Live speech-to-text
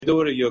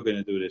Do it, or you're going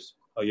to do this?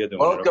 Oh, you're doing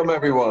Welcome it. Okay.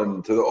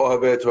 everyone to the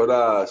Ohavei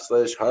Torah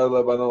 / Har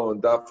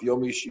Lebanon Daf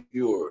Yomi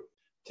Shiur.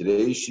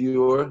 Today's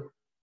shiur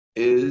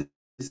is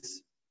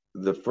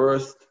the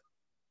first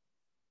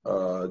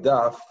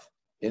daf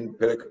in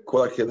Perek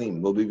Kol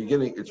HaKelim. We'll be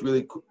beginning. It's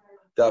really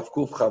daf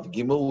Kuf Chav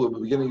Gimel. We'll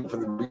be beginning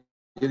from the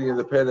beginning of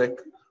the Perek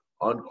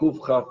on Kuf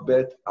Chav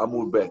Bet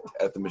Amud Bet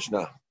at the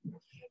Mishnah.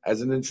 As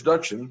an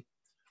introduction,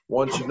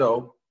 one should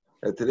know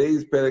that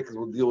today's Perek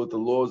will deal with the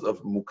laws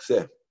of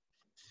Mukseh.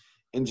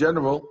 In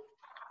general,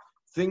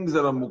 things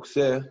that are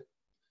mukseh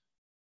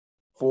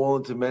fall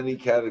into many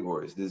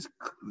categories.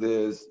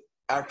 There's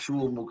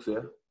actual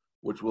mukseh,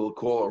 which we'll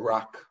call a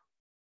rock,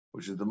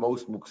 which is the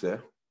most mukseh.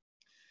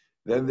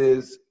 Then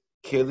there's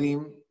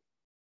kelim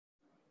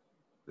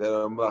that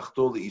are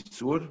mlachto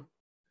le'isur,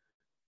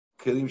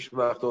 kelim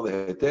shmlachto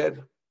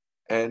le'heter,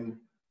 and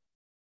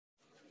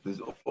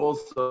there's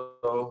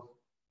also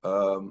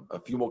a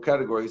few more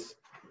categories.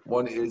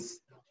 One is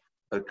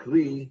a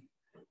kli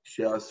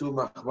she'asu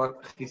machmat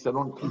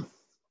chisaron kli.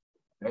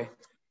 Okay.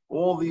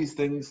 All these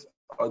things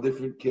are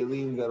different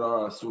kelim that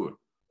are asur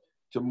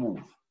to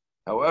move.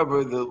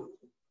 However, the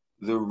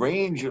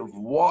range of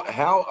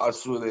how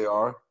asur they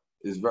are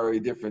is very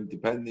different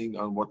depending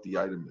on what the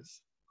item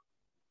is.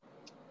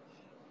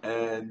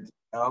 And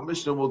our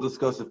Mishnah will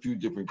discuss a few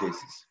different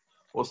cases.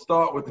 We'll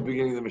start with the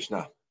beginning of the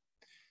Mishnah.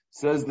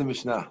 Says the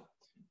Mishnah,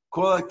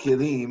 Kol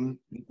kelim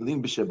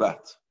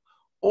b'Shabbat.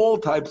 All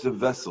types of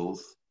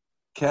vessels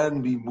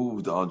can be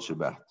moved on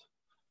Shabbat.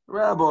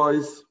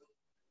 Rabbis.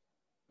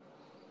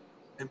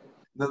 In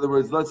other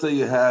words, let's say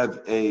you have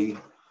a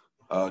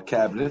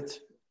cabinet.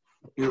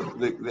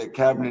 The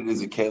cabinet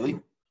is a keli.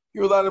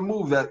 You're allowed to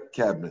move that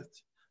cabinet.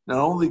 Not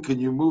only can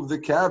you move the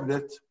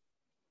cabinet,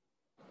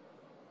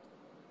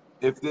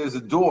 if there's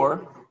a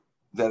door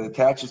that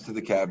attaches to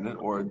the cabinet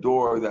or a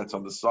door that's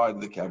on the side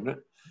of the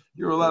cabinet,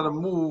 you're allowed to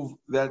move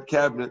that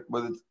cabinet,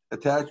 whether it's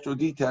attached or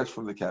detached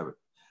from the cabinet.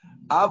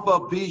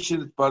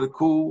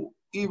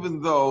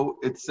 Even though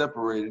it's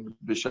separated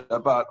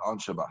b'Shabbat on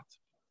Shabbat.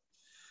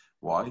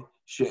 Why?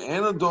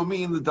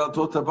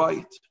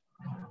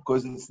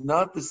 Because it's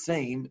not the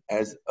same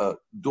as a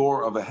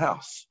door of a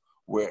house,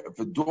 where if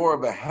a door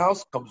of a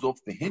house comes off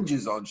the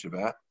hinges on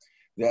Shabbat,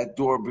 that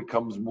door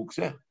becomes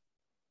mukseh.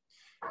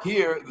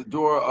 Here, the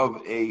door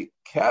of a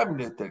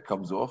cabinet that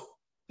comes off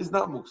is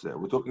not mukseh.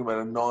 We're talking about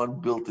a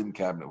non-built-in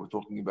cabinet. We're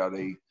talking about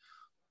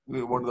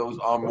one of those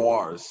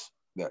armoires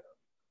that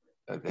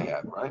they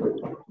have, right?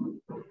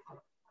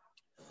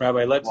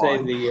 Rabbi, let's say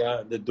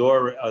the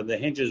door, the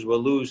hinges were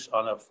loose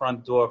on a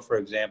front door, for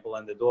example,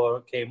 and the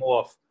door came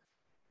off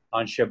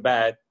on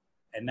Shabbat,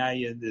 and now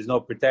there's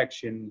no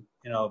protection,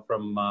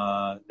 from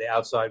the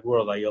outside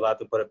world. Are you allowed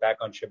to put it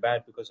back on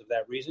Shabbat because of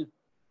that reason?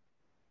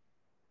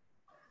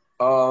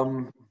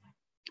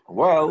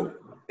 Well,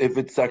 if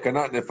it's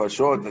sakanat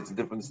nefashot, that's a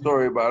different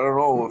story. But I don't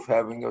know if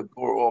having a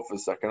door off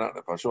is sakanat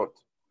nefashot.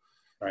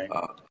 Right.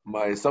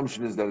 My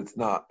assumption is that it's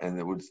not, and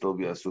it would still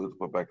be asur to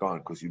put back on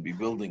because you'd be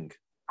building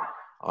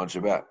on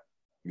Shabbat.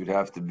 You'd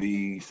have to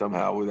be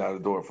somehow without a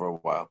door for a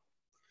while.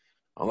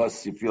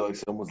 Unless you feel like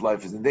someone's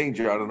life is in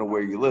danger. I don't know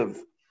where you live.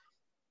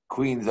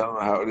 Queens, I don't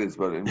know how it is,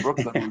 but in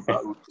Brooklyn, we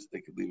probably would just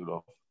leave it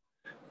off.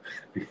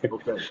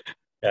 Okay.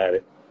 Got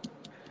it.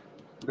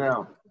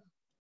 Now,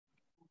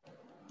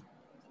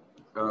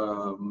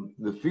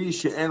 the fi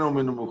she'eno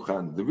min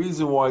muchan. The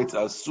reason why it's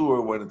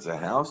asur when it's a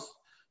house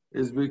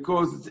is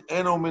because it's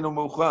eno min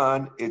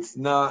muchan. It's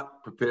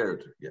not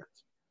prepared yet.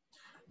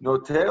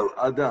 Notel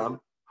Adam,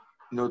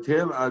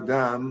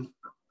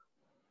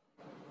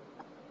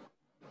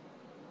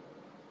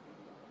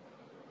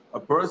 a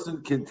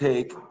person can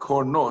take a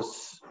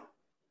kornos,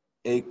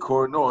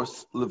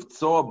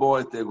 livtzoa bo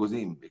et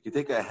eguzim. You can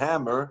take a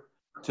hammer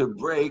to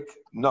break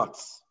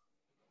nuts.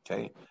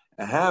 Okay,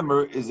 a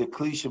hammer is a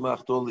kli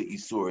shemachto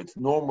le'isur. It's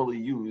normally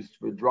used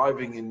for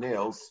driving in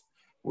nails,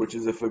 which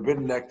is a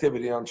forbidden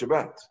activity on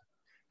Shabbat.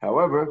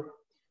 However,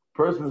 a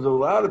person is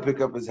allowed to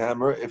pick up his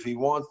hammer if he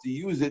wants to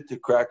use it to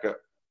crack a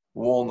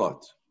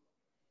walnut.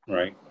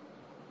 Right.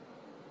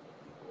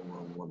 Hold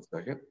on 1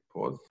 second.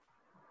 Pause.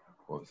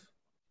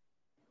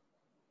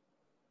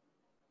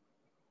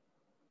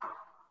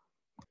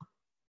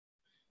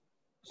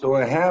 So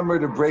a hammer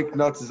to break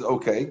nuts is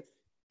okay.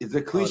 It's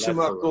a kli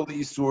shemachto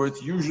le'isur.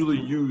 It's usually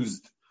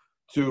used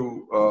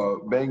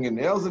to bang in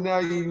nails, and now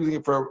you're using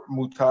it for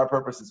mutar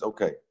purposes.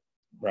 Okay.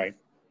 Right.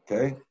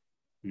 Okay.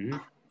 Mm-hmm.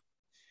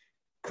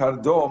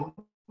 Kardom,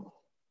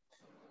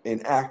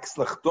 an axe,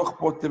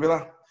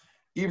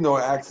 even though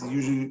an axe is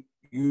usually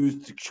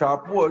used to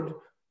chop wood,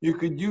 you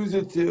could use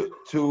it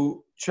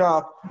to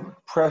chop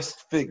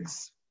pressed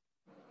figs.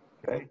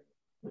 Okay.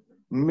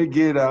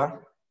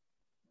 Megiddo,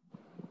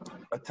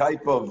 a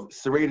type of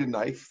serrated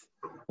knife,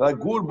 like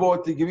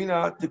gulbot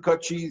to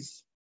cut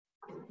cheese.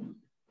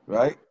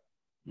 Right?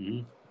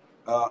 Mm-hmm.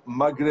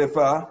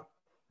 Magrefa,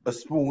 a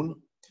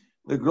spoon.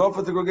 The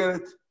grofa to go get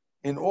it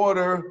in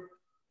order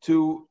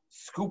to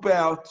scoop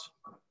out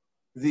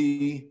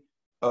the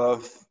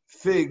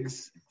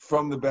figs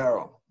from the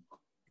barrel.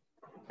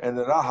 And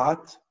the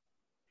rahat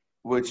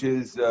which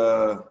is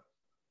a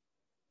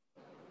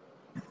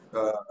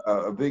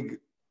big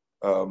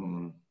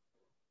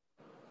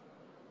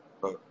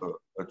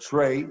a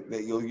tray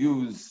that you'll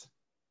use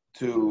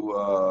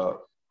to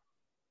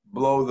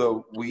blow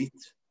the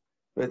wheat,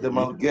 the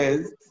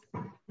malgez,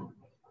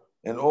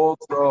 and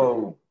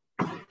also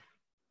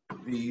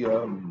the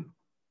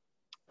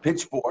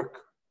pitchfork.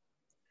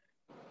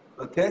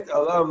 To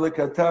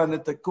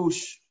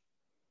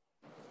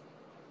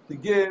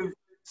give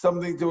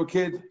something to a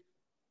kid.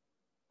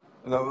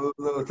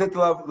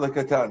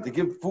 To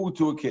give food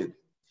to a kid.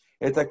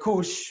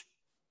 Etakush,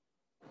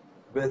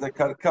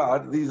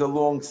 these are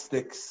long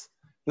sticks.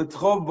 The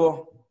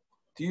trobo,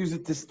 to use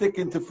it to stick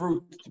into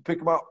fruit, to pick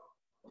them up.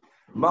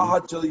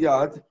 Mahat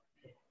yad,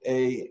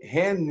 a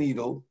hand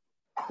needle,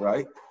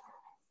 right?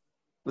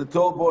 The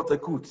tolbo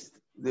takutz.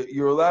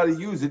 You're allowed to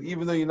use it,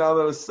 even though you're not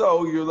allowed to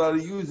sew, you're allowed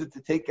to use it to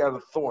take out a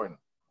thorn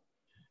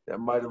that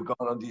might have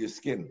gone under your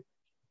skin.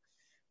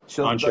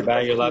 On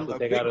Shabbat, you're allowed to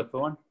take out a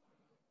thorn?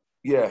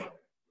 Yeah.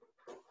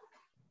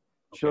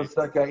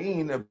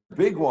 Shosakain, a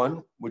big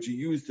one, which you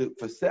use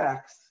for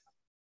sacks,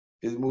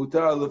 is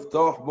mutar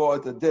liftoch bo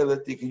at the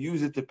delet. You can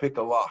use it to pick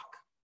a lock.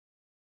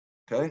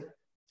 Okay?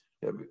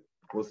 Yeah,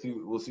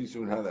 we'll see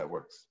soon how that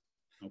works.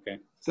 Okay.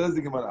 Says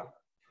the Gemara.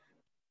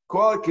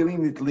 Kol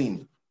kelim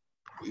nitlin.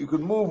 You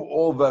can move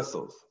all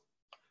vessels.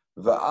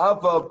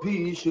 Va'aval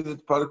pi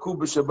shenitparku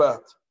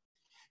b'Shabbat.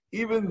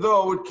 Even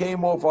though it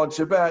came off on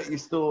Shabbat, you're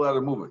still allowed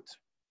to move it.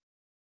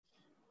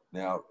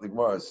 Now, the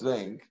Gemara is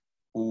saying,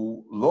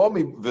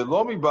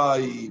 "Velomi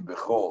bai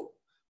bechol."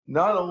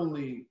 Not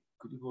only,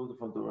 could you go to the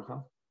front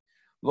door?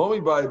 Lomi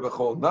bai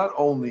bechol. Not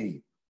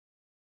only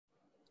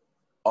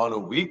on a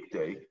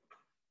weekday.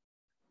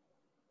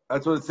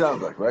 That's what it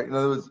sounds like, right? In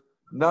other words,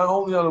 not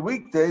only on a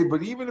weekday,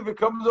 but even if it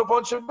comes up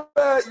on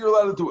Shabbat, you're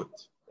allowed to do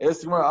it.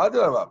 Ask the Gemara,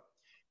 Adrabah.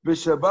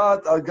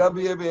 B'Shabbat al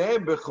gabi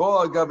ebehem,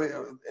 bechol al gabi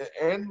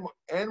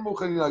and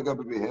muchanin al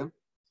gabi behem.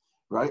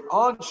 Right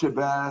on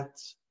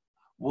Shabbat,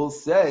 we'll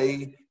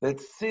say that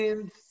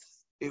since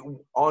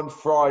on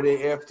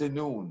Friday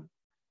afternoon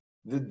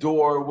the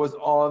door was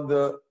on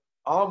the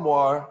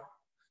armoire,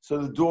 so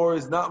the door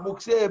is not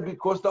mukseh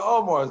because the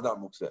armoire is not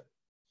mukseh.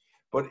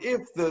 But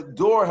if the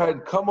door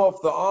had come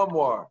off the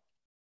armoire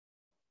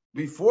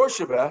before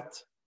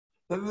Shabbat,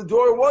 then the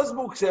door was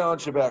mukseh on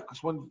Shabbat,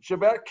 because when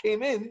Shabbat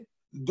came in,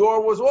 the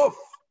door was off.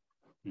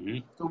 Mm-hmm.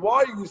 So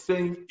why are you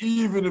saying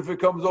even if it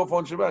comes off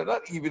on Shabbat?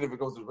 Not even if it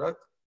comes on Shabbat.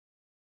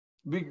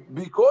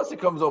 Because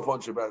it comes off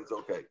on Shabbat, it's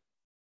okay.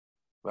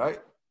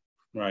 Right?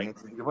 Right.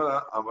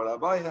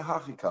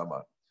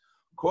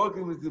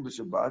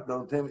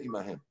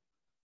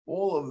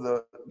 All of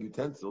the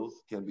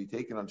utensils can be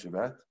taken on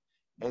Shabbat,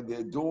 and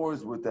their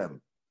doors with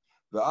them.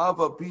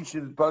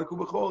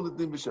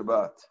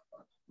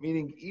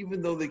 Meaning,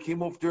 even though they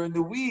came off during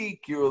the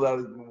week, you're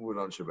allowed to move it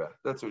on Shabbat.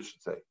 That's what it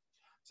should say.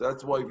 So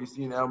that's why if you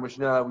see in our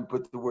Mishnah, we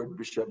put the word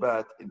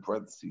b'Shabbat in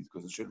parentheses,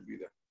 because it shouldn't be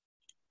there.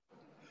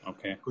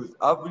 Okay. Because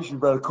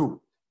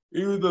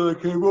even though they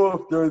came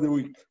off during the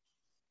week.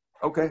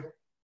 Okay.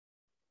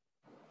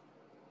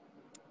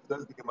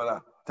 Says the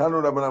Gemara.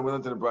 Tanu Rabbanan, we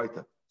went to the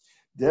Braita.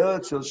 If you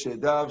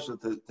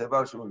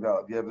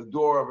have the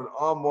door of an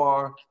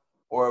armoire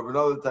or of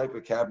another type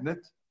of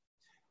cabinet,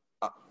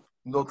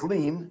 not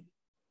lean,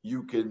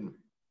 you can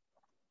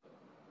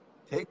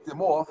take them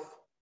off,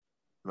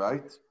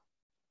 right?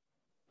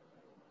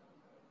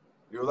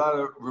 You're allowed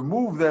to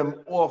remove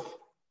them off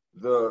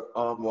the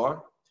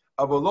armoire,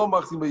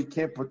 but you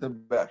can't put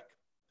them back.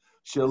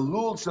 But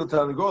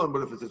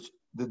if it's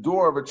the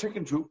door of a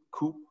chicken coop,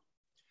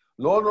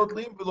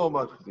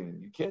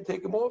 you can't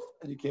take them off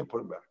and you can't put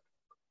them back.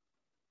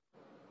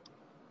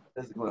 I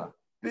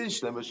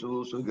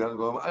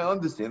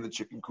understand the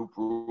chicken coop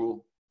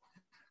rule,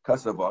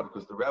 Kasavar,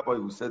 because the rabbi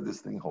who said this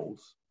thing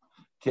holds.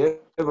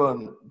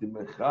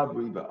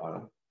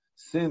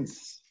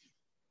 Since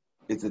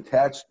it's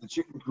attached, the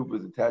chicken coop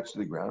is attached to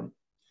the ground.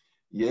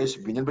 Yes,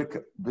 binyan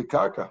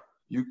bekarka.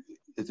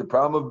 It's a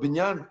problem of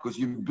binyan because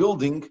you're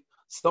building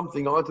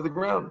something onto the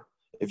ground.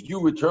 If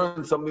you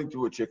return something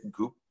to a chicken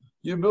coop,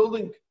 you're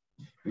building.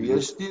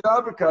 Yes,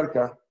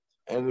 bekarka.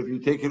 And if you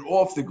take it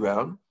off the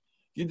ground,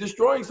 you're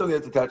destroying something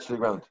that's attached to the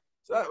ground.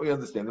 So that we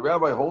understand. The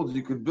rabbi holds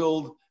you could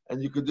build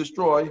and you could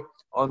destroy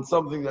on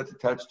something that's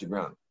attached to the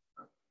ground.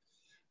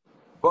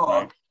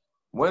 But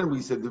when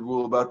we said the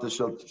rule about the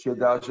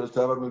Shedat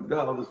Shastava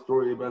Migdal, the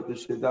story about the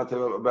Shedat,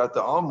 about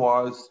the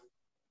armoires,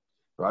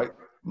 right?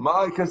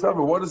 My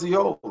Kasava, what does he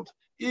hold?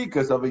 If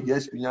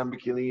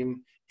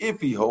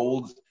he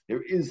holds,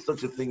 there is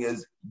such a thing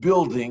as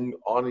building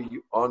on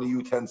a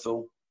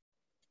utensil.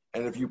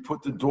 And if you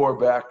put the door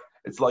back,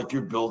 it's like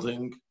you're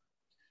building.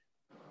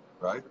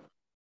 Right?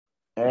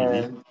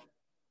 And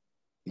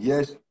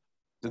yes,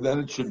 so then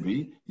it should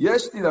be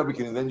yes,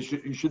 then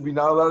you should be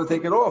not allowed to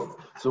take it off.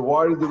 So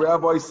why did the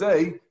rabbi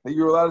say that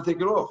you're allowed to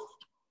take it off?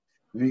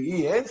 And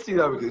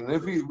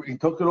if he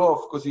took it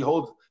off because he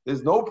holds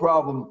there's no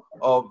problem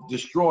of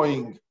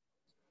destroying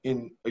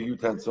in a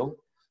utensil,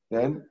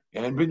 then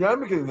and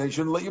binyan, they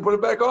shouldn't let you put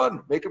it back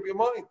on. Make up your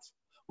mind.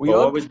 But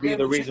what would be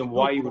the reason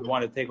why you would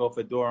want to take off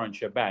a door on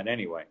Shabbat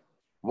anyway?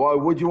 Why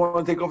would you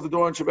want to take off the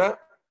door on Shabbat?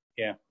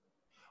 Yeah.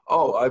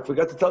 Oh, I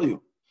forgot to tell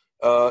you.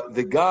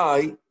 The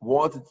guy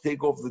wanted to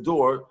take off the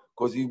door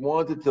because he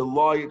wanted to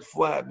lie it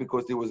flat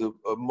because there was a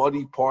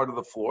muddy part of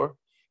the floor.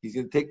 He's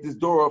going to take this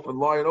door off and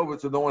lie it over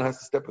so no one has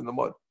to step in the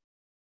mud.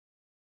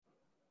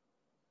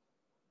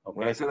 Okay.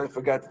 When I said I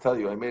forgot to tell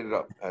you, I made it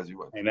up as you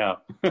went. I know.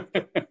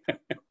 Okay,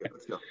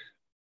 let's go.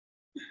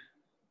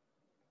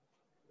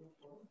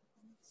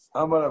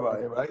 Amar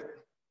Abaye, right?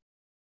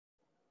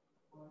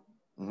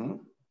 Mm-hmm.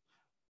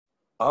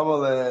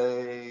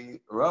 Amale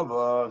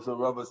Rava. So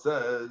Rava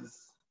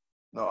says,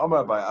 no,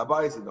 Amar Abaye.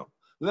 Abaye said no.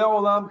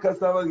 Le'olam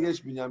kasava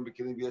yesh binyan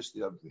b'kelim yesh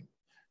li'abdim.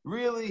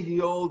 Really, he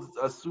holds it's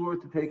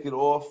asur to take it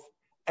off,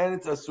 and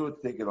it's asur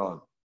to take it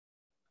on.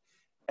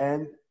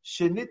 And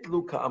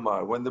shenitlu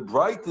ka'amar. When the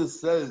Braita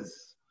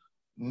says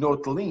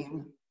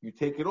notlin, you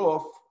take it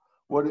off.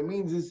 What it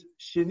means is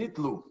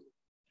shenitlu.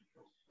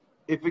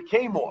 If it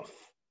came off,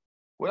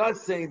 we're not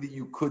saying that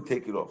you could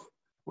take it off.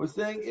 We're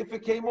saying if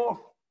it came off.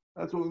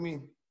 That's what we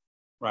mean.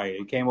 Right.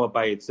 It came off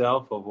by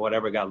itself, or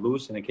whatever got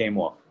loose, and it came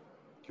off.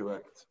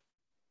 Correct.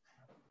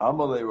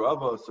 Amalei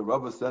Rava. So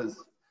Rava says,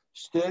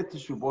 "Shte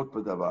teshuvot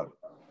b'davar."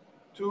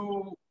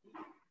 Two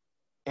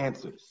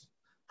answers.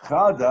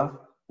 Chada.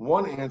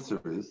 One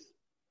answer is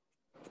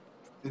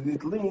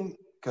nitlin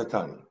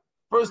katani.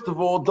 First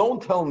of all,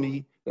 don't tell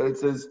me that it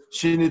says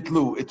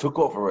shinitlu. It took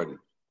off already.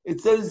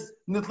 It says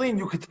nitlin.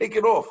 You could take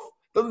it off.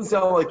 Doesn't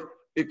sound like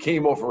it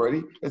came off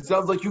already. It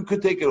sounds like you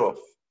could take it off.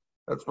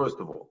 That's first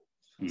of all.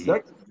 Mm-hmm.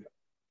 Second,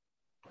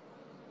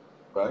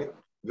 right?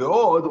 The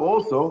odd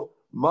also,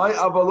 my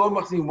avalon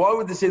machzin. Why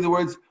would they say the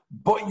words,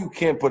 but you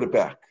can't put it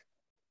back?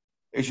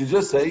 It should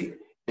just say,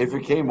 if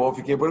it came off,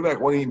 you can't put it back.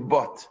 What do you mean,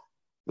 but?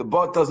 The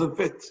but doesn't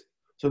fit.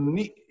 So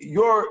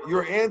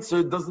your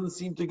answer doesn't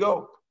seem to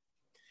go.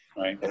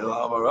 Right.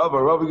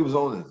 Rabbi gives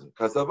own answer.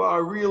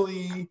 Kasavar,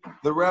 really,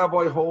 the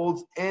rabbi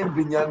holds, and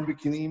binyan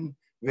b'kilim,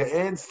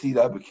 and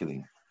stira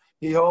b'kilim.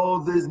 He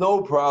holds there's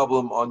no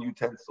problem on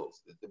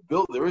utensils.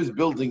 There is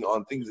building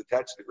on things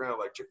attached to the ground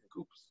like chicken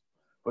coops.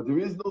 But there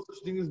is no such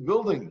thing as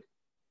building.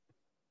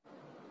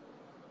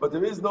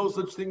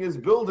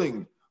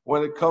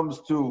 When it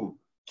comes to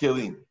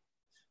kilim.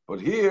 But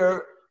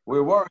here,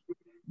 we're worried.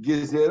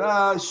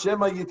 Gizera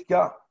shema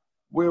yitka.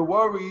 We're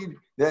worried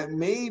that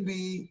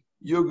maybe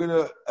you're going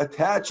to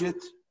attach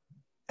it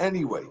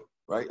anyway,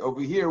 right?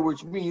 Over here,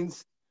 which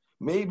means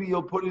maybe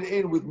you'll put it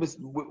in with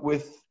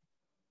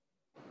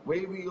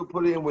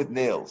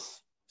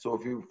nails. So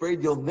if you're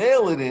afraid you'll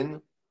nail it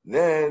in,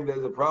 then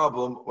there's a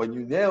problem when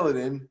you nail it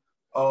in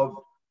of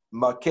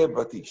makeb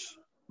batish.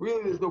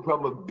 Really, there's no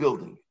problem of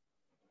building.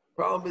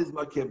 Problem is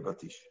makeb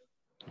batish.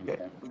 Okay,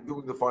 we're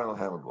doing the final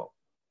hammer blow.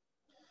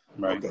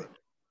 Right. Okay,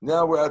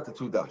 now we're at the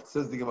two dots.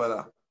 Says the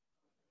Gemara.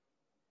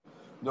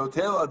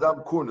 Notel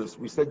adam kurnis.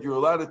 We said you're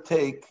allowed to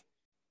take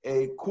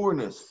a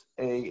kurnis,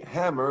 a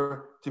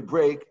hammer, to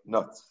break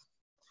nuts.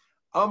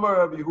 Amar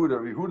Rabbi Yehuda.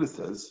 Rabbi Yehuda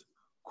says,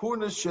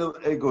 kurnis shel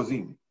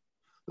egozim.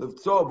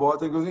 So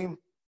about egozim.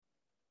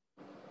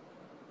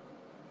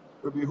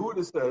 Rabbi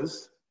Yehuda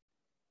says,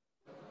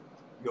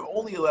 you're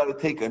only allowed to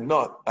take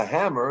a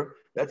hammer,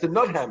 that's a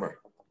nut hammer.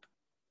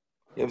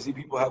 You ever see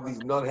people have these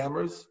nut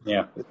hammers?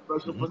 Yeah. It's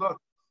special for nuts.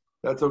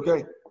 That's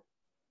okay.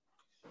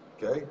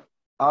 Okay.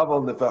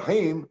 Aval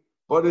nefahim,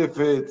 but if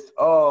it's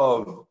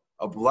of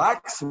a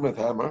blacksmith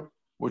hammer,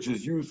 which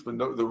is used for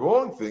the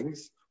wrong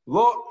things,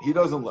 lo, he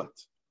doesn't let.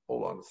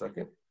 Hold on a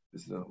second.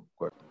 This is a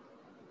question.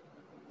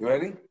 You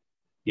ready?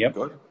 Yep.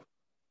 Good.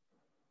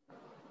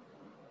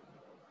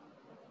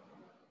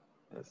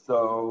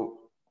 So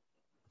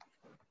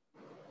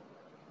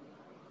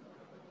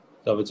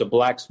if it's a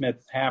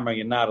blacksmith hammer,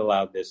 you're not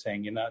allowed this.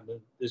 Saying you're not.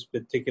 This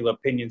particular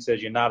opinion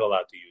says you're not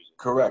allowed to use it.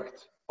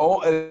 Correct.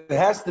 Oh, it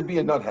has to be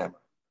a nut hammer.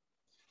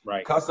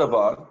 Right.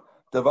 Kasavar,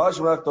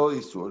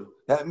 isur.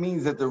 That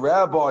means that the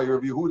rabbi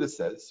Rabbi Yehuda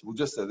says, who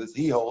just said this,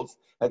 he holds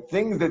that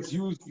things that's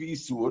used for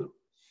isur,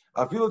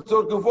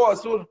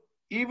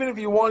 even if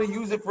you want to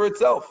use it for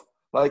itself,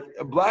 like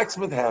a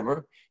blacksmith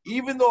hammer,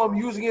 even though I'm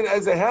using it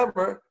as a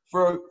hammer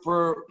for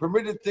a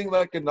permitted thing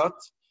like a nut,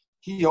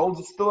 he holds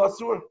it still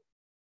asur.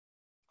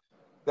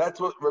 That's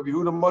what Rabbi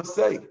Yehuda must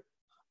say.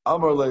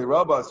 Amar le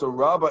Rabba. So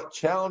Rabba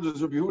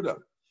challenges Rabbi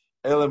Yehuda.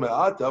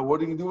 Eleme'ata, what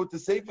are you going to do with the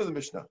sefer of the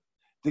Mishnah?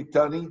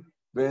 Diktani,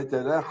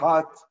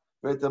 ve'eterehat,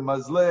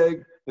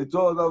 ve'etemazleg,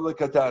 ve'toladav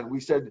lekatan.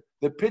 We said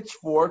the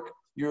pitchfork,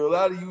 you're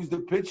allowed to use the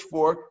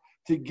pitchfork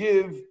to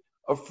give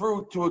a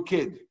fruit to a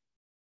kid.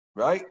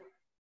 Right?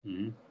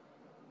 Mm-hmm.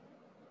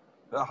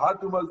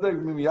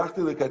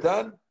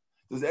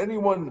 Does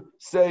anyone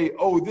say,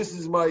 oh, this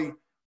is my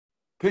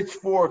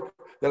pitchfork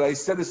that I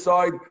set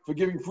aside for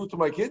giving fruit to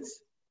my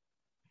kids?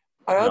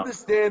 I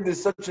understand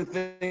there's such a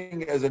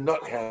thing as a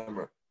nut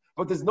hammer,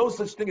 but there's no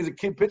such thing as a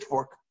kid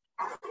pitchfork.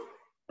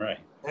 Right.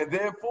 And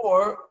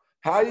therefore,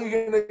 how are you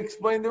going to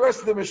explain the rest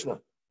of the Mishnah?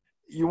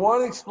 You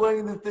want to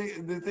explain the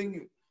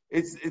thing.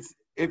 It's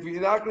if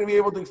you're not going to be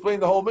able to explain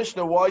the whole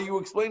Mishnah, why are you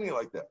explaining it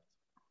like that?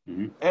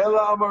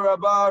 Ela Amar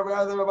Rabba,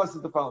 rather Rabba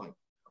says the following.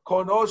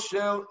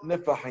 Konoshel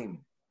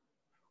nefahim.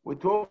 We're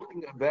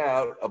talking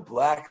about a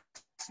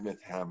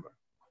blacksmith hammer.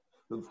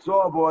 The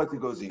sawboard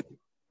goes in.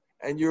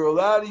 And you're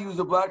allowed to use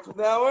a blacksmith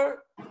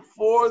hammer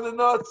for the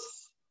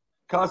nuts.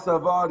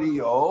 Kasavari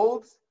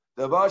holds.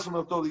 The Vashim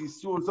of Tol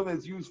Yisur, something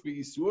that's used for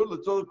Yisur.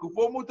 L'tzol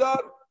Kufo Mutar.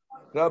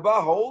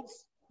 Rabba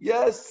holds.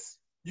 Yes,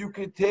 you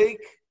could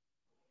take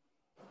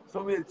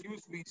something that's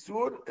used for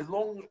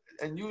Yisur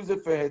and use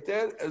it for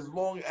Heter as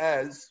long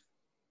as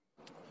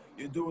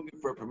you're doing it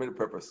for a permitted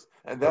purpose.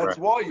 And that's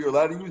why you're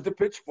allowed to use the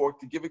pitchfork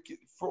to give a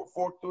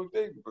fork to a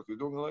thing, because you're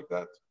doing it like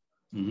that.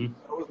 That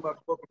was my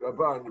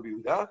Rabba and Rabbi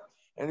Yehuda.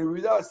 And Rabbi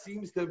Yehuda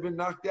seems to have been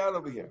knocked out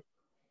over here.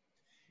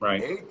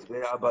 Right.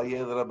 Now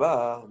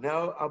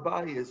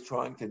Abaye is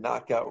trying to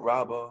knock out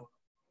Rabba.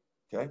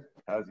 Okay?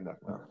 How does he knock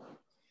him out?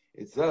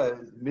 It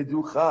says,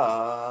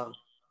 Miducha.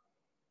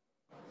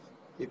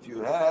 If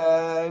you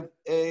have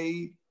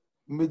a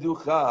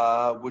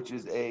Miducha, which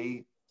is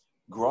a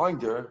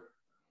grinder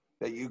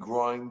that you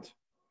grind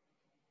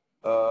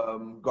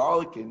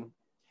garlic in,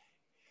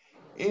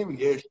 Im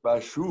yesh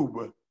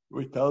bashub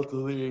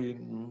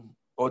metaltalin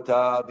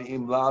ota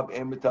v'im lab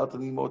and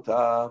metaltalin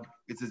ota.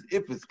 It says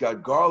if it's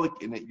got garlic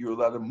in it, you're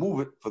allowed to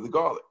move it for the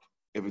garlic.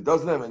 If it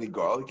doesn't have any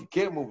garlic, you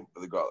can't move it for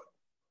the garlic.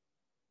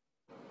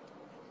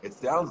 It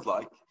sounds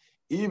like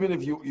even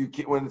if you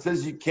can't, when it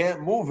says you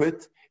can't move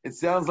it, it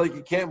sounds like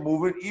you can't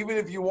move it even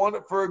if you want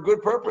it for a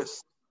good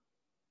purpose.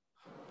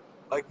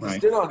 Like you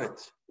sit on it,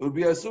 it would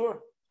be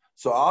asur.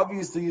 So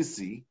obviously you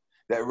see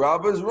that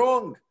Rabbah is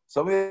wrong.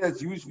 Something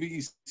that's used for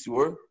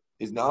Yisur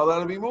is not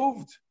allowed to be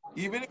moved,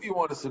 even if you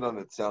want to sit on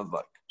it, sounds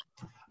like.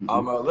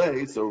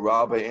 Amalei, so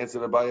Rabbah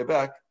answered Abaye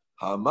back,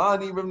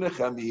 Hamani Rav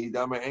Nechemi,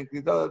 Damer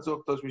Enkli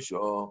Dalatzok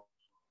Toshmisho.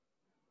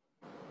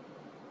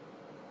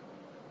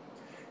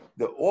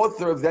 The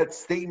author of that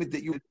statement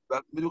that you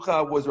about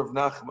Meducha was Rav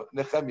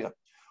Nechemia,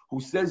 who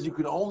says you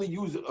can only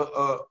use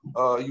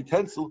a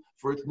utensil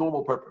for its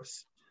normal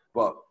purpose.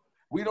 But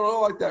we don't know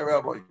like that,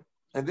 Rabbi.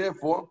 And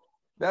therefore,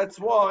 that's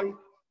why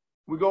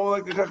we go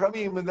like the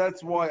Chachamim, and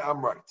that's why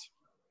I'm right.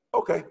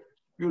 Okay,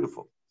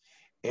 beautiful.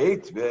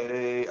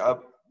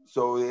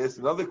 So there's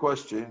another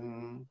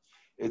question.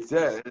 It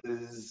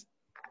says,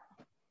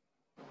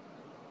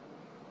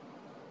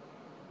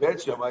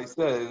 Bet Shammai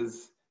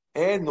says,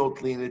 and no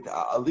clean it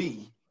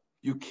ali.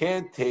 You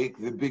can't take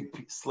the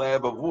big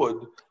slab of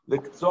wood, the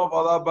ksov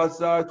ala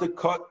basar, to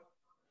cut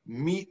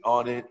meat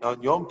on it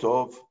on Yom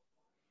Tov.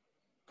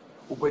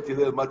 Bet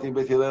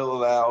Hillel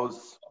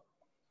allows,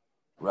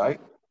 right?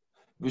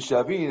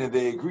 Vishavin, and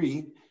they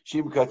agree,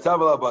 Shim katzav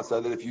ala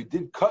basar, that if you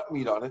did cut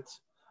meat on it,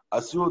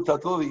 asur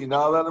tatoli, you're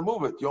not allowed to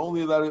move it. You're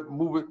only allowed to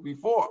move it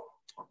before.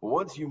 But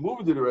once you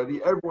moved it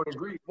already, everyone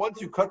agrees. Once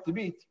you cut the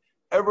meat,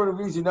 everyone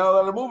agrees you're not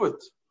allowed to move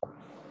it.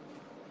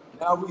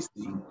 Now we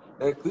see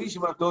that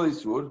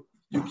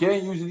you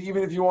can't use it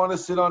even if you want to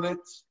sit on it.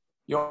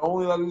 You're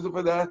only allowed to use it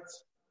for that.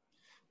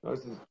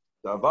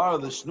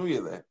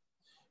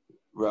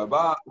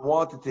 Rabbah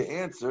wanted to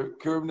answer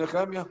Rav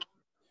Nechemia.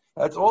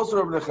 That's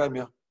also Rav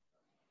Nechemia.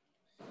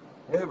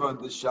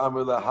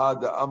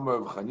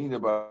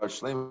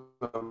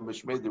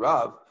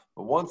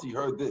 But once he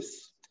heard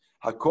this,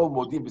 Hakol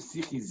Modim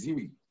B'Sichi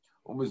Ziri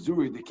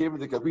Umazuri, they came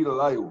into Kabila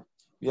Layu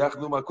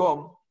Yachnu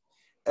Makom.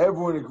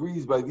 Everyone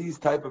agrees by these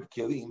type of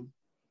kelim,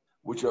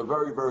 which are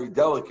very, very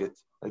delicate,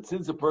 that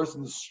since a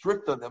person is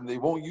strict on them, they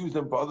won't use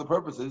them for other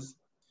purposes.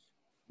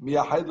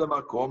 Miyahid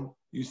lamakom,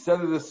 you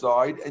set it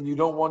aside and you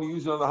don't want to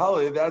use it on the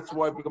holiday. That's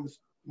why it becomes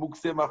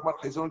mukseh machmat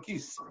cheson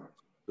kis.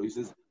 So he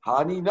says,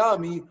 Hani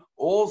nami,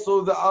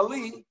 also the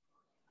ali.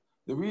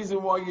 The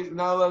reason why you're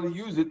not allowed to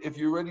use it if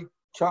you already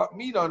chop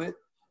meat on it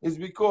is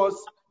because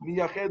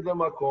miyahid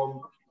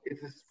lamakom.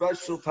 It's a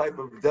special type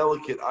of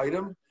delicate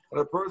item. And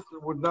a person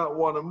would not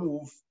want to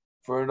move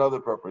for another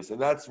purpose.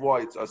 And that's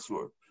why it's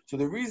asur. So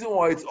the reason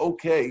why it's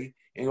okay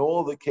in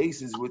all the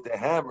cases with the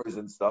hammers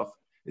and stuff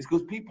is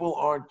because people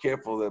aren't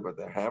careful about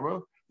their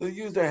hammer. They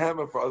use their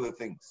hammer for other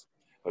things.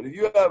 But if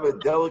you have a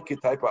delicate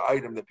type of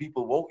item that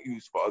people won't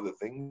use for other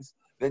things,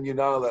 then you're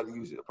not allowed to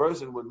use it. A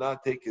person would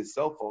not take his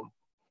cell phone,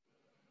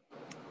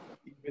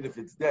 even if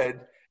it's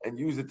dead, and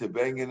use it to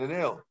bang in a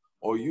nail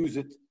or use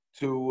it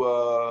to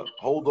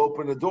hold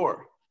open a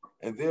door.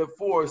 And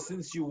therefore,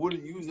 since you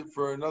wouldn't use it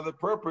for another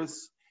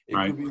purpose, it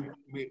could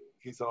be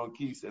kisan on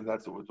kis, and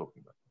that's what we're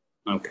talking about.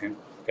 Okay,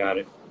 got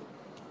it.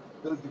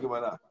 Says the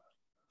Gemara.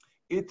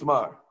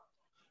 Itmar,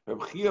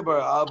 Reb Chia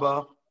bar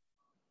Abba,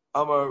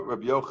 Amar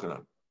Reb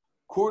Yochanan,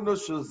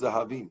 Kurnos shel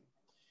zahavim.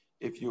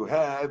 If you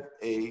have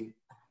a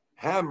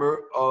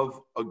hammer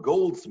of a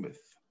goldsmith,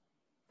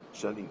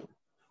 shani.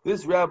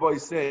 This rabbi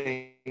is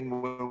saying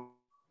when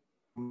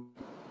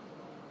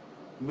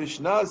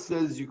Mishnah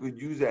says you could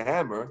use a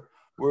hammer,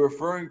 we're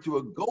referring to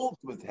a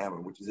goldsmith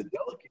hammer, which is a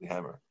delicate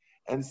hammer,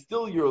 and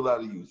still you're allowed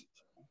to use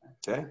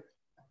it. Okay?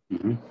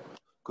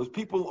 Because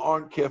people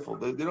aren't careful.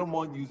 They don't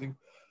want using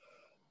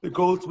the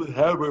goldsmith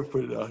hammer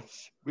for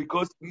nuts.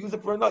 Because if you use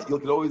it for a nut, you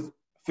can always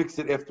fix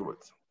it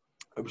afterwards.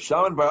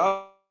 Shaman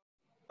bar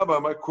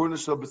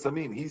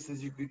He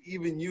says you could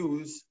even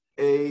use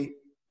a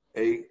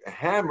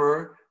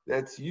hammer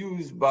that's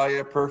used by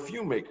a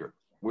perfume maker,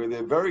 where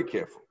they're very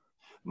careful.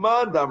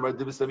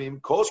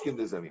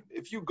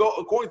 If you go,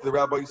 according to the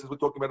rabbi, he says we're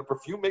talking about a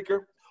perfume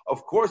maker,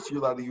 of course you're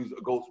allowed to use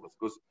a goldsmith,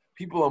 because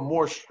people are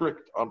more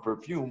strict on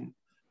perfume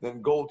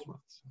than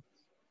goldsmiths.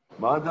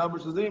 But the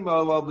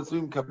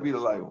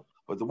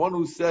one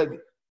who said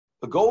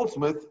a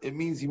goldsmith, it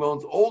means he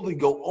owns only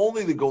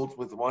the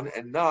goldsmith one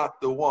and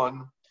not the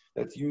one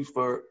that's used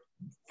for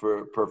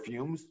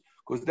perfumes,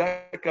 because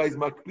that guy's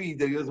makbid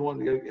that he doesn't want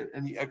to get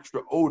any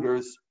extra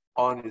odors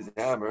on his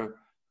hammer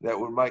that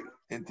might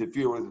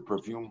interfere with the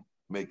perfume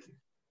making.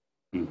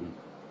 Mm-hmm.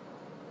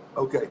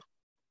 Okay.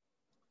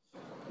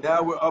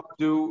 Now we're up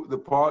to the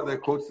part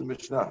that quotes the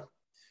Mishnah.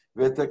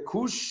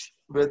 Vetakush,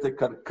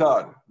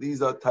 vetakarkar.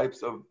 These are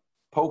types of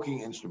poking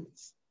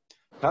instruments.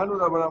 Tanu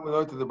Rabbanan, we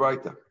learned to the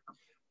Braita.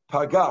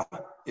 Paga,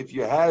 if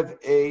you have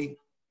a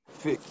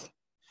fig,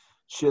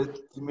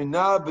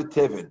 shetmina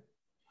betevin,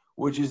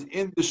 which is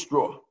in the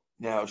straw.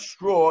 Now,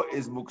 straw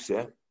is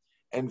mukseh,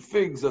 and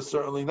figs are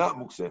certainly not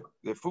mukseh.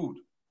 They're food,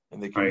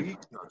 and they can be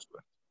eaten.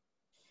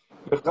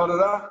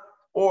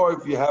 Or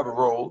if you have a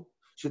roll,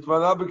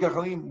 shetmana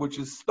b'kachlim, which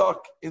is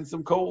stuck in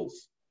some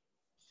coals.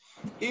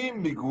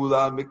 Im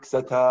migula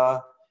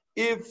miksata,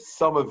 if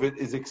some of it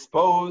is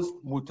exposed,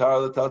 mutar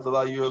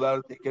l'tatala, you're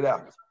allowed to take it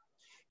out.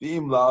 The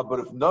imla, but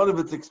if none of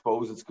it's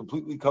exposed, it's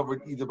completely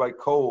covered either by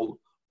coal,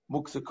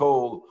 muksa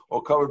coal,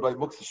 or covered by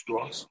muksa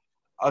straw.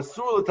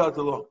 Asur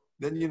l'tatala,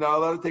 then you're not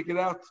allowed to take it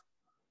out.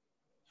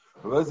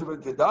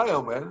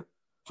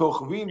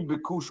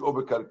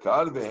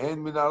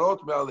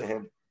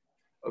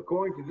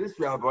 According to this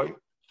rabbi,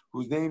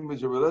 whose name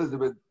is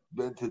Elizabeth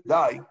ben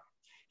Tadai,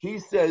 he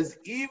says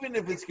even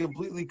if it's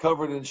completely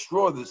covered in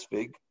straw, this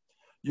fig,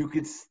 you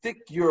could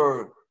stick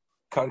your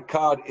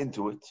karkad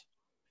into it,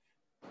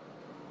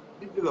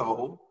 into the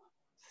hole,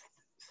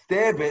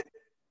 stab it,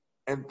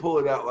 and pull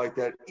it out like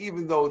that.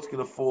 Even though it's going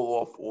to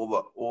fall off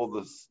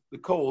all the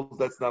coals,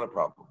 that's not a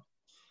problem,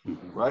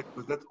 right?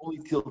 But that's only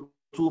till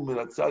tulmin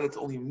outside. It's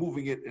only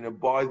moving it in a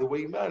by the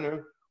way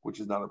manner, which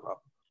is not a problem.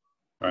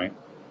 Right.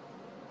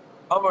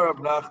 Amar Rav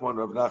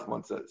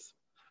Nachman says,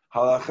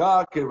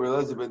 Halacha ke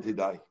Elazar ben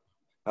Tadai.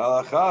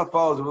 Halacha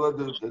follows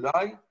Elazar ben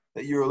Tadai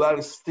that you're allowed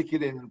to stick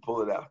it in and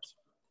pull it out.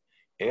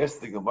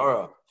 Ask the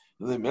Gemara,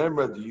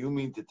 remember, do you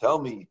mean to tell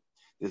me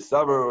the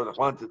Savar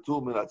Rahman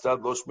Tatul min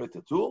atzad lo shmei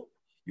tatul?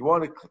 You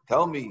want to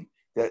tell me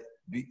that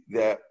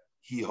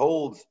he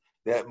holds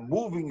that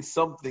moving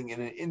something in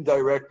an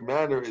indirect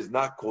manner is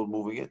not called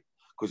moving it?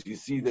 Because you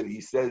see that he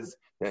says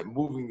that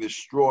moving the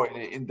straw in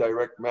an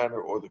indirect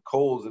manner or the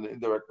coals in an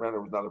indirect manner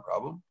was not a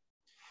problem.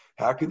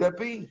 How could that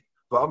be?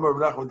 Didn't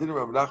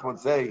Rav Nachman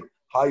say,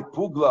 "Hi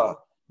pugla,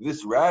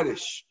 this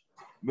radish,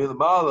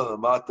 milmala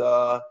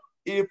lamata"?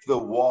 If the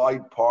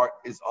wide part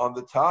is on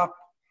the top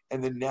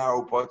and the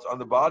narrow part's on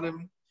the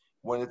bottom,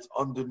 when it's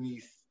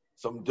underneath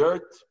some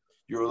dirt,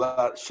 you're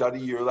allowed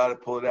to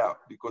pull it out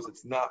because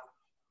it's not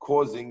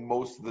causing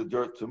most of the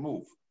dirt to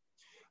move.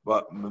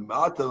 But if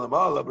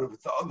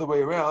it's the other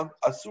way around,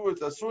 it's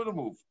asur to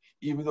move,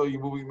 even though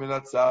you're moving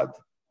minat sad.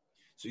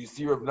 So you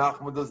see, Rav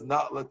Nachman does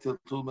not let till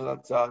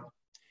minat sad.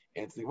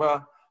 And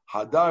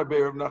hadar be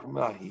Rav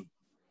Nachman.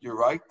 You're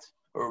right.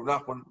 Or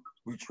Rav Nachman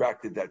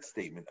retracted that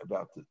statement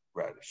about the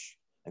radish,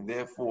 and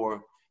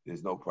therefore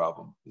there's no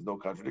problem. There's no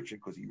contradiction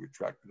because he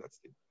retracted that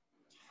statement.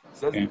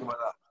 Says the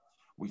Gemara,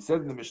 we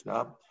said in the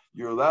Mishnah,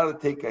 you're allowed to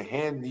take a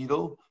hand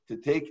needle to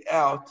take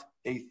out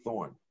a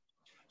thorn.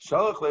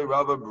 Shalach le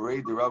Rabba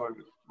Berei de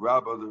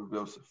Rabba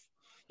Yosef.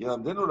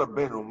 Yelamdenu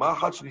Rabbeinu ma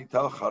chat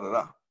shenital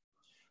charara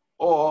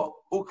or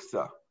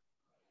uksa.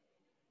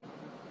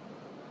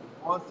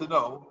 He wants to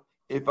know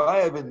if I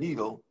have a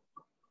needle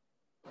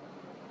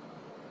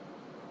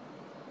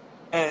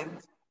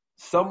and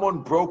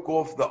someone broke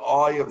off the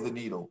eye of the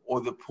needle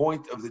or the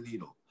point of the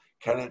needle,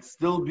 can it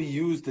still be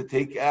used to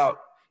take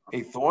out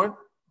a thorn?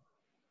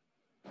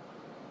 I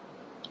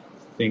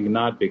think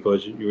not,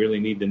 because you really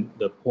need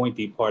the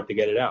pointy part to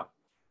get it out.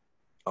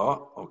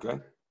 Oh, okay.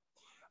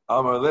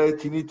 Amar le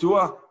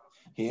tinitua.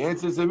 He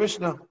answers the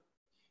Mishnah.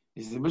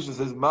 The Mishnah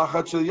says,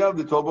 "Machat shel yav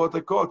the tolbot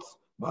hakots,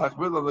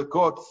 machbel on the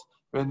kots,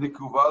 ben the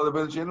kuva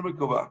leben she'enu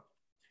mekuva."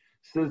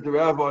 Says the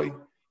rabbi.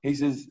 He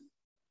says,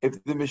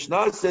 if the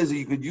Mishnah says that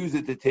you could use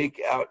it to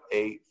take out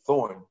a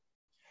thorn,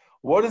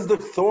 what does the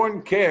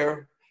thorn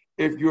care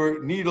if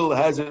your needle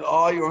has an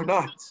eye or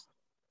not?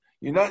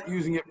 You're not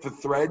using it for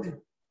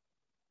thread.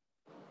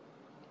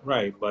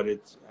 Right, but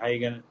it's how you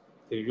gonna.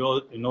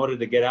 In order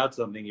to get out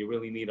something, you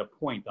really need a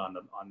point on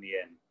the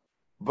end.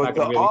 But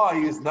the eye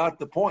is not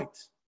the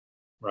point.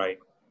 Right.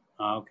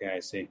 Okay,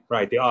 I see.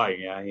 Right, the eye.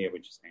 Yeah, I hear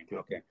what you're saying.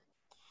 Okay.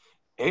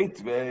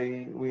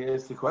 Eitvei, we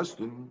asked the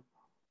question.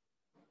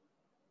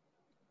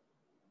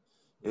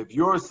 If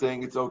you're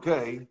saying it's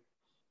okay,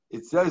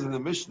 it says in the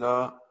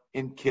Mishnah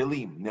in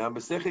Kelim. Now,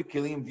 Masechet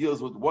Kelim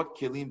deals with what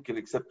Kelim can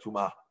accept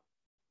Tumah.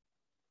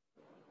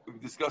 We've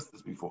discussed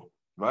this before,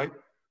 right?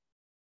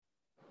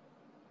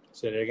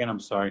 Say that again, I'm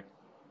sorry.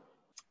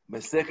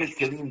 Masechet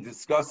Kelim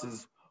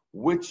discusses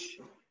which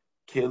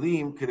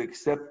Kelim could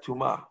accept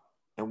Tumah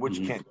and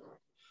which can't.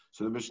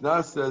 So the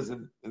Mishnah says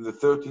in the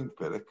 13th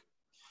Perek,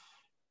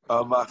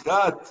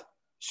 Machat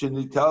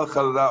shenital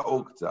chalra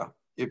okta.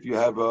 If you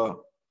have a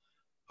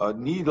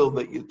needle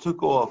that you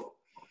took off,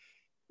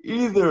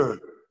 either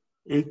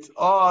its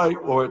eye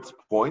or its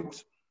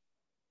point,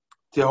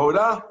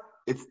 tehora,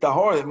 it's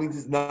tahor. That means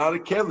it's not a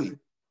keli.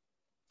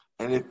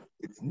 And if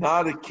it's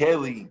not a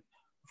keli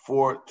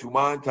for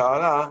Tumah and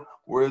Tahara,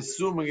 we're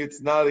assuming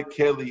it's not a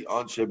keli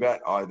on Shabbat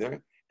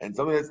either. And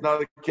something that's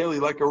not a keli,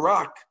 like a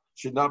rock,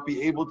 should not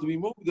be able to be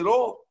moved at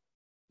all.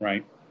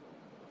 Right.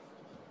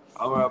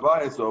 Amar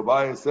Abaye, so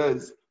Abaye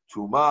says,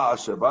 Tumah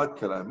Shabbat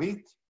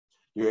Karamit.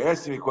 You're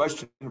asking me a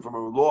question from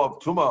a law of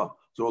Tumah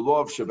to a law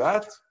of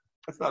Shabbat?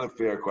 That's not a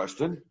fair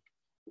question.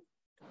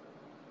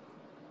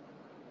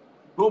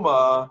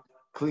 Tumah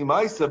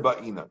Klimaisa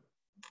Ba'ina.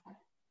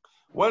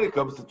 When it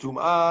comes to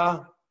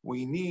Tumah,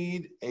 we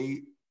need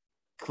a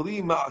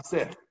Kli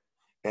Ma'aseh.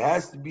 It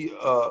has to be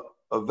a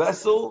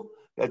vessel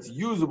that's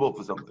usable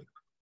for something.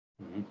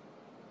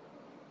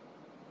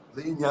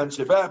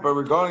 Shabbat, but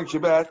regarding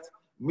Shabbat,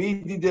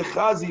 midi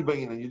dechazi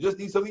ba'ina. You just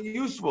need something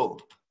useful.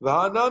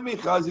 V'hanami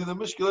chazi the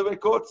mishkele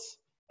ve'kotz.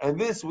 And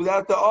this,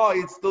 without the eye,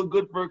 it's still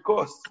good for a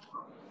cost.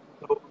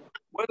 So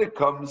when it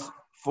comes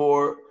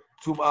for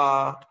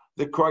Tum'ah,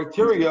 the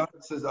criteria,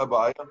 says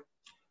Abaya,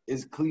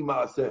 is Kli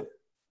Ma'aseh.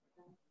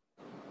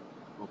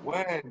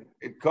 When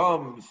it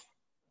comes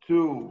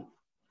to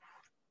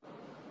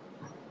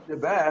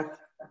Shabbat,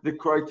 the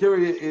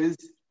criteria is,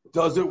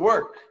 does it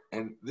work?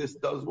 And this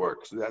does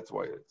work, so that's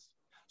why it is.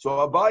 So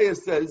Abaya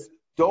says,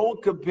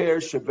 don't compare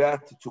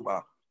Shabbat to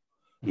Tum'ah.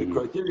 The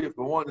criteria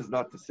for one is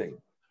not the same.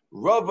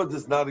 Rava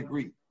does not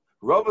agree.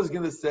 Rava is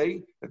going to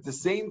say that the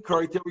same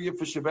criteria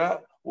for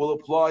Shabbat will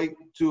apply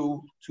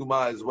to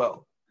Tum'ah as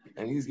well.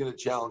 And he's going to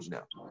challenge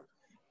now.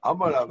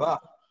 Amar Rava,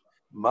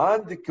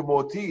 man de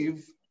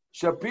kamotiv,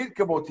 shapir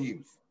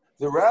kamotiv.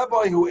 The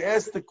rabbi who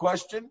asked the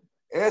question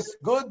asked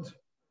good.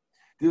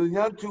 If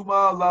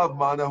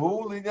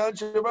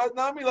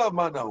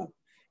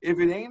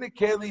it ain't a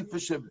keli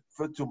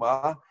for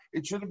Tumah,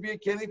 it shouldn't be a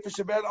keli for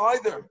Shabbat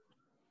either.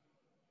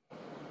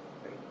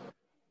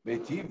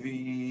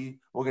 Betivi,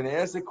 we're going to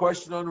ask a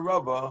question on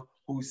Rava,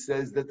 who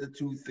says that the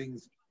two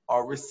things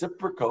are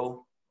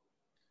reciprocal,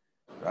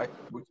 right?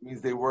 Which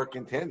means they work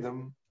in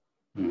tandem.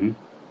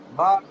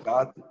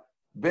 Ma'at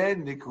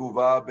ben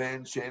nikuva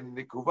ben shen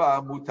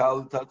nikuva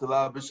mutal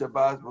tatala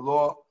b'Shabbat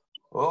v'lo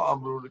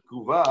amru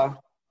nikuva.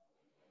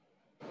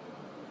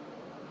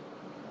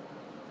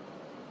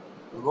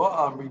 We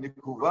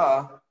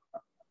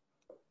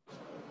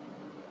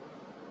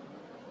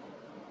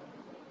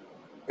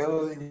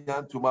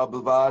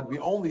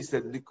only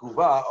said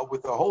nikuva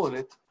with a hole in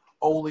it,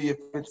 only if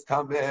it's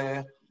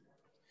tameh.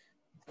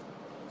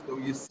 So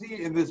you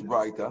see in this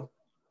braita,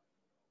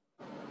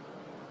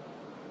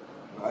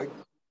 right?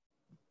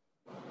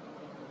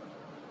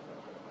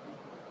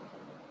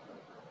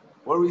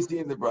 What do we see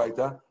in the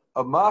braita?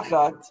 A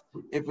machat,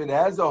 if it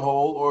has a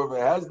hole or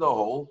if it has no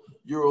hole,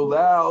 you're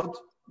allowed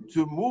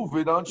to move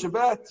it on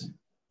Shabbat.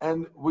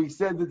 And we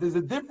said that there's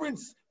a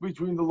difference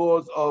between the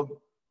laws of,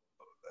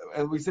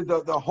 and we said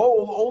that the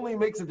hole only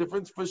makes a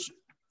difference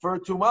for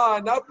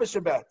Tumah, not for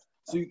Shabbat.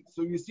 So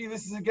you see,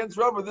 this is against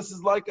Rava. This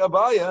is like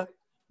Abaya,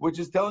 which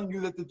is telling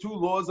you that the two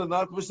laws are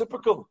not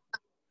reciprocal.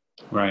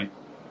 Right.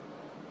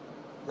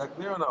 Is that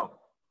clear or no?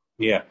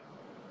 Yeah.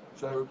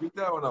 Should I repeat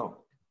that or no?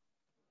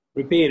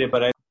 Repeat it,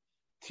 but I...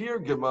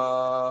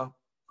 Tirgama,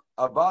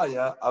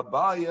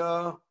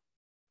 Abaya,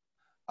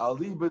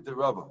 Aliba de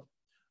Rava.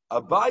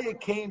 Abaya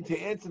came to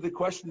answer the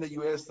question that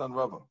you asked on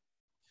Rava.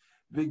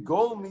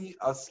 Vigolmi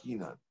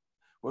askinan.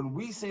 When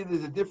we say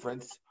there's a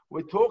difference,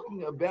 we're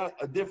talking about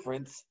a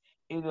difference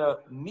in a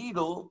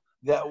needle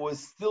that was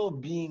still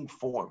being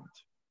formed.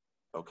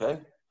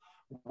 Okay?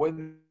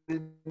 When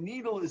the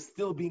needle is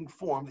still being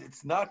formed,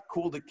 it's not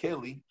called a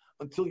keli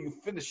until you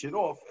finish it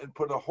off and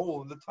put a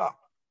hole in the top.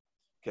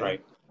 Okay?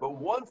 Right. But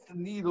once the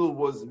needle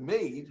was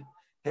made,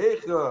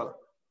 hecha,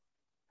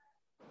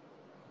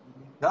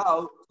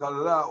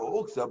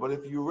 but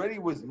if you already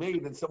was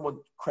made and someone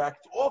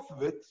cracked off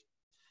of it,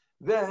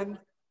 then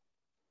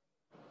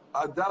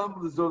Adam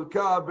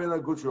l'zorka ben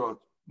agutrot.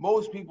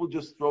 Most people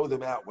just throw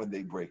them out when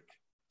they break.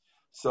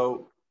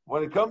 So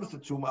when it comes to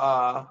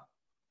Tum'ah,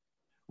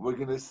 we're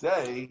going to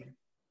say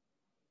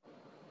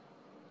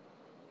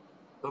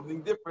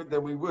something different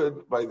than we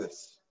would by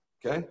this.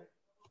 Okay?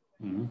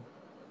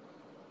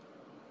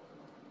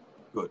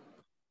 Good.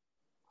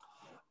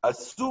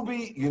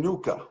 Asubi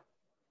Yenuka.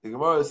 The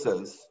Gemara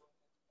says,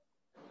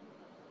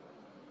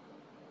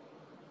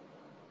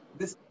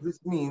 this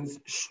means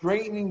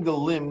straightening the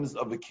limbs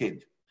of a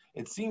kid.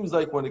 It seems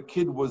like when a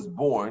kid was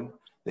born,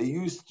 they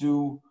used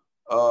to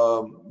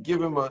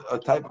give him a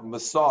type of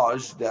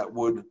massage that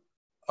would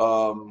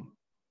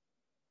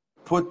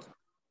put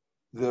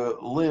the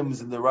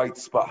limbs in the right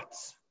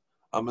spots.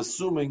 I'm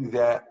assuming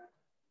that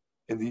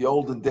in the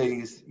olden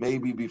days,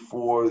 maybe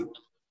before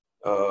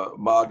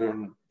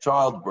modern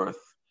childbirth,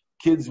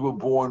 kids were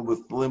born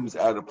with limbs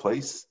out of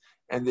place,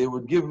 and they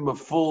would give them a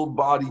full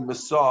body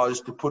massage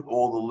to put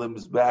all the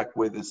limbs back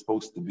where they're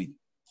supposed to be.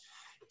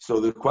 So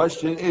the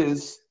question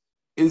is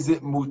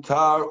it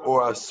mutar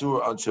or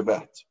asur on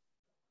Shabbat?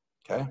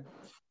 Okay.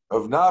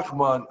 Rav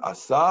Nachman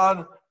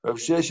asar, Rav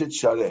Sheshet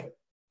shareh.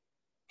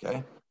 Okay.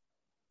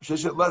 Rav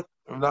Sheshet let,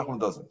 Rav Nachman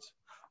doesn't.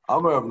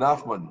 Amar Rav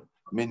Nachman,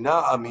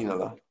 mina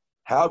aminala.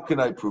 How can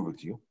I prove it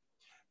to you?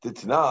 The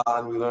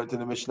Tanan, we learned in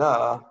the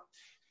Mishnah,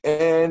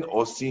 and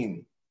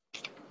osin,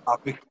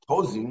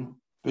 apiktozin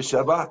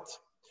b'Shabbat.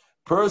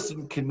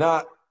 Person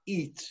cannot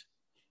eat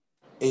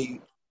a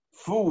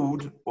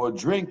food or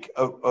drink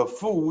a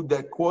food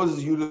that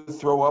causes you to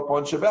throw up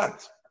on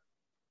Shabbat.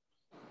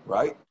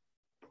 Right?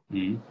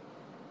 Mm-hmm.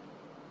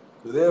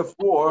 So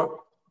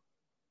therefore,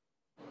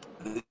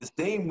 the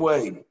same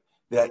way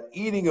that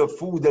eating a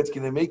food that's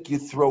going to make you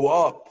throw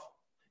up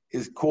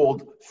is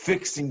called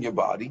fixing your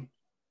body,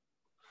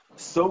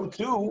 so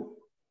too,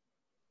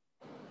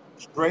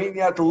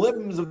 straining out the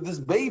limbs of this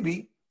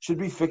baby should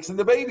be fixing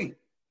the baby.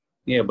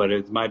 Yeah, but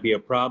it might be a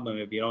problem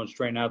if you don't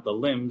straighten out the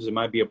limbs. It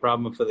might be a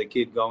problem for the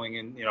kid going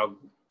in,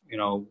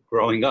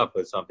 growing up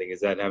or something.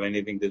 Does that have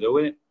anything to do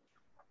with it?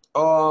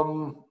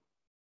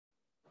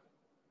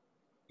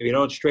 If you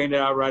don't straighten it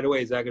out right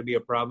away, is that going to be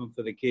a problem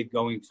for the kid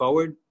going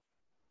forward?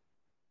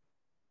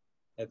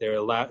 That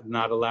they're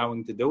not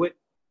allowing to do it?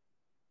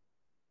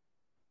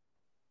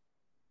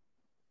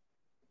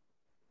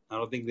 I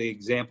don't think the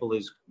example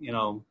is,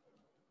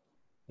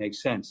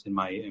 makes sense in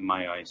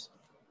my eyes.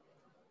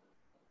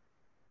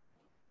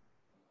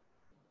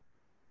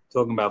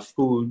 Talking about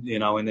food,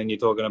 and then you're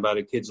talking about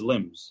a kid's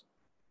limbs.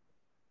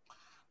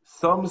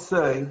 Some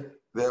say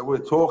that we're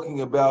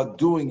talking about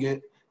doing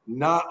it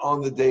not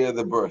on the day of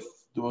the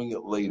birth, doing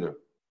it later.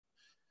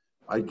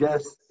 I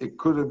guess it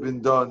could have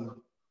been done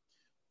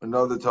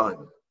another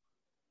time.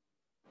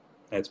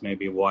 That's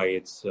maybe why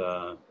it's...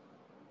 I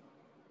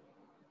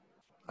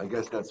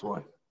guess that's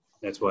why.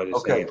 That's why they're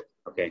saying it.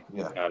 Okay,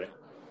 yeah. Got it.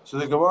 So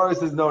the Gemara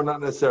says, no,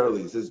 not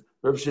necessarily. It says,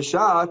 Rav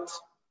Sheshet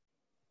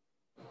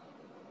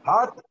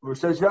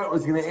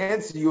was going to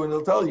answer you and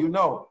he'll tell you,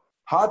 no.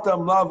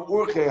 Hatam lav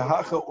urche,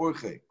 hacha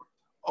urche.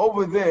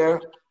 Over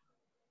there,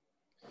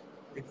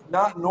 it's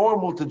not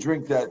normal to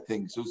drink that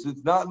thing. So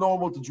it's not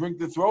normal to drink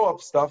the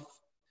throw-up stuff.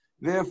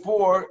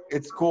 Therefore,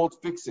 it's called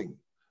fixing.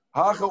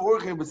 Hacha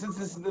urche, but since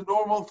this is the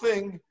normal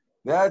thing,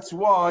 that's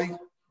why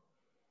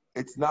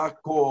it's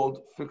not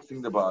called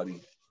fixing the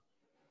body.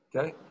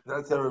 Okay?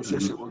 That's how Rav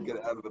Sheshet will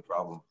get out of the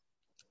problem.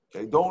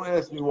 Okay? Don't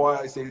ask me why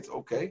I say it's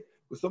okay.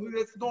 With something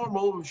that's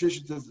normal, Rav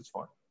Sheshet says it's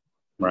fine.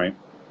 Right.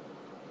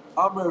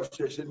 Amar Rav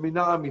Sheshet,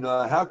 mina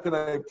mina. How can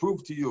I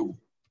prove to you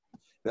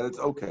that it's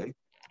okay?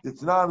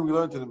 It's not, we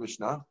learned in the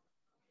Mishnah.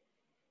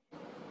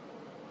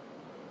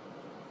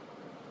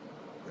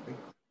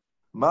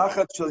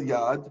 Machat shel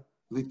yad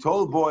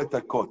litol bo et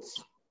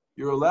hakotz.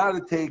 You're allowed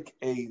to take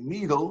a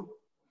needle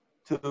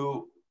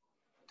to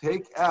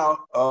take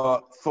out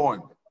a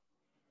thorn.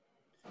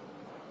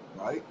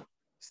 Right?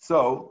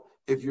 So,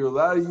 if you're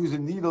allowed to use a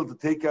needle to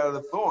take out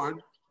a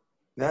thorn,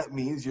 that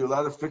means you're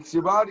allowed to fix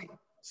your body.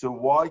 So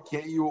why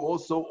can't you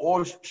also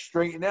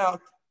straighten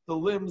out the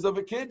limbs of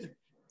a kid?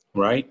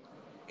 Right.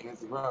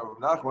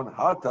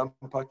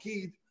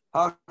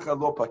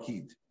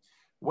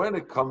 When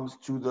it comes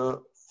to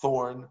the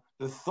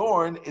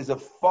thorn is a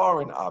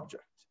foreign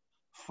object.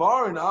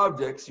 Foreign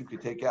objects you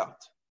could take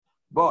out.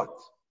 But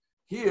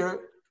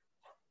here,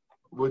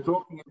 we're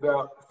talking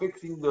about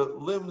fixing the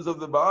limbs of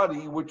the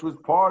body, which was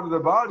part of the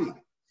body.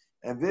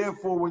 And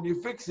therefore, when you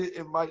fix it,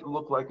 it might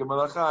look like a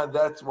melacha, and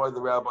that's why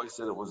the rabbi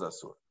said it was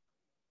asur.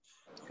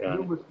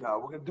 New Mishnah.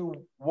 We're going to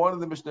do one of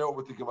the Mishnah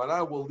with the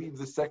Gemara. We'll leave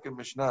the second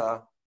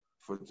Mishnah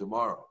for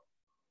tomorrow.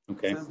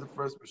 Okay. This is the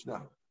first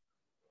Mishnah.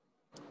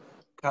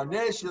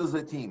 Kaneh shel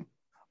zatim,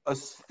 a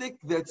stick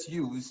that's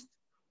used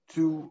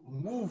to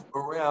move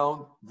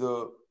around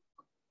the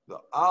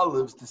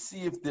olives to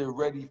see if they're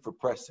ready for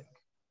pressing.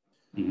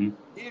 Im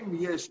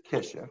yesh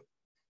kesher,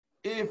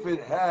 if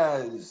it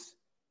has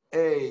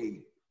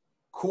a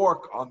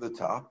cork on the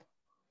top,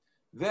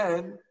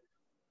 then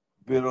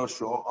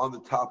birosho, on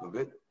the top of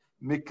it,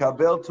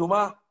 mikabel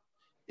tuma,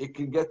 it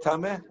can get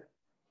tameh.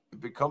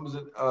 It becomes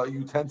a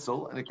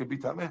utensil and it can be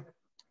tameh.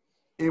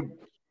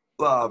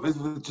 This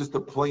is just a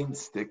plain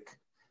stick.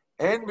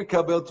 And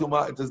mikabel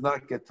tuma, it does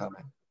not get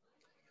tameh.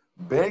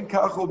 Ben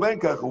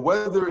kachu,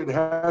 whether it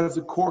has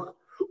a cork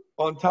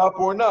on top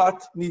or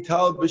not,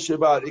 nital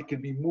b'Shabbat, it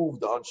can be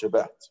moved on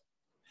Shabbat.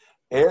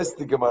 Ask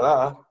the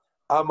Gemara,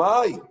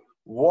 Amai,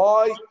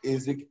 why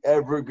is it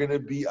ever going to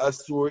be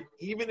asur,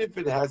 even if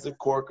it has a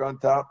cork on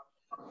top?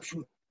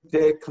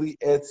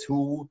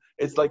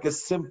 It's like a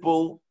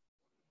simple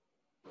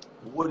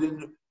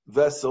wooden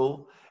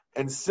vessel,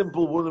 and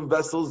simple wooden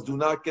vessels do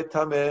not get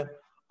tameh.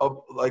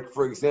 Like,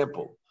 for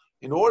example,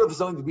 in order for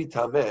something to be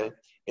tameh,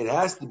 it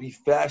has to be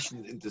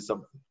fashioned into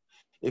something.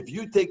 If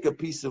you take a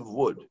piece of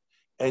wood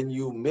and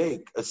you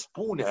make a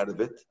spoon out of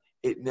it,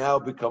 it now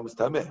becomes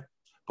tameh.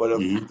 But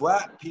a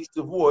flat piece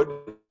of wood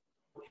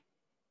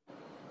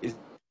is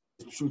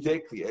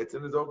pshute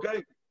and it's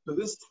okay. So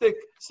this stick,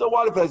 so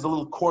what if it has a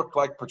little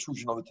cork-like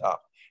protrusion on the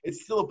top?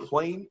 It's still a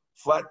plain,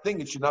 flat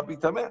thing. It should not be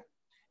tameh.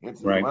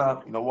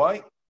 Right. You know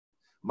why?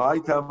 My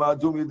tamah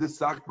dumi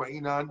desak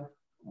ba'inan.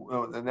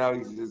 And now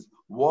he says,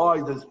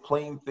 why does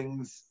plain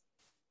things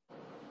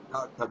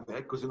not tameh?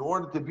 Because in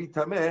order to be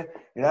tameh,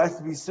 it has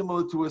to be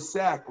similar to a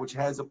sack, which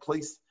has a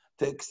place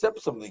to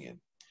accept something in.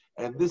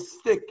 And this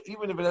stick,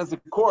 even if it has a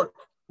cork,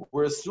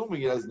 we're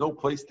assuming it has no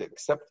place to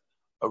accept.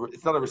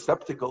 It's not a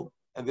receptacle,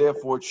 and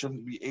therefore it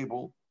shouldn't be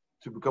able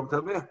to become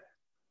tameh.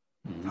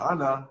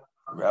 Tana,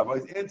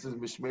 Rabbi's answers,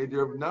 Mishmei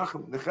of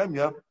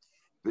Nechemya,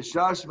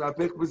 V'shash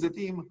me'apech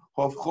b'zetim,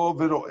 hofcho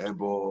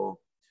v'ro'ebo.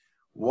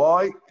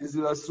 Why is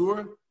it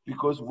asur?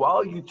 Because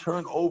while you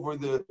turn over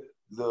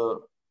the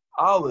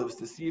olives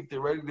to see if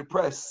they're ready to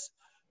press,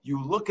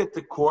 you look at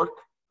the cork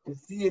to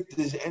see if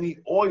there's any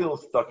oil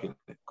stuck in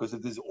it. Because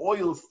if there's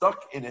oil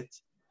stuck in it,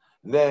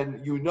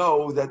 then you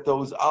know that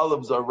those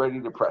olives are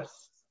ready to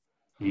press.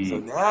 So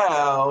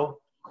now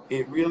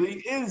it really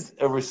is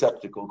a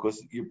receptacle because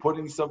you're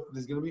putting something,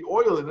 there's going to be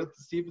oil in it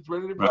to see if it's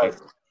ready to press.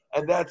 Right.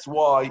 And that's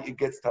why it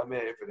gets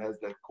tameh if it has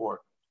that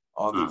cork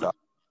on the top.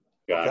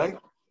 Okay?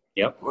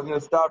 Yep. We're going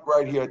to stop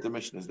right here at the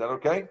Mishnah. Is that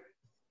okay?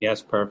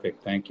 Yes,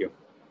 perfect. Thank you.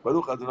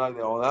 Baruch Adonai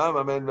Le'olam.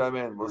 Amen.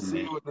 Amen. We'll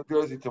see you in New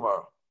Jersey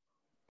tomorrow.